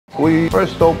We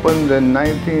first opened in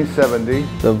 1970.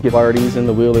 The Galardis and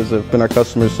the Wheelers have been our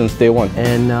customers since day one.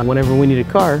 And whenever we need a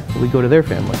car, we go to their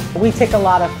family. We take a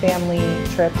lot of family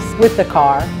trips with the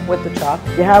car, with the truck.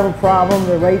 If you have a problem,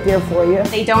 they're right there for you.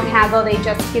 They don't haggle, they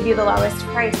just give you the lowest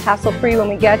price. Hassle-free when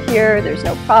we get here, there's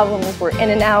no problems, we're in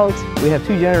and out. We have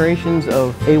 2 generations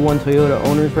of A-1 Toyota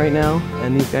owners right now,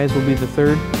 and these guys will be the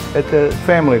 3rd. It's a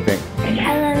family thing.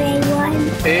 I love A1.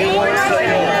 A1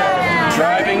 Toyota.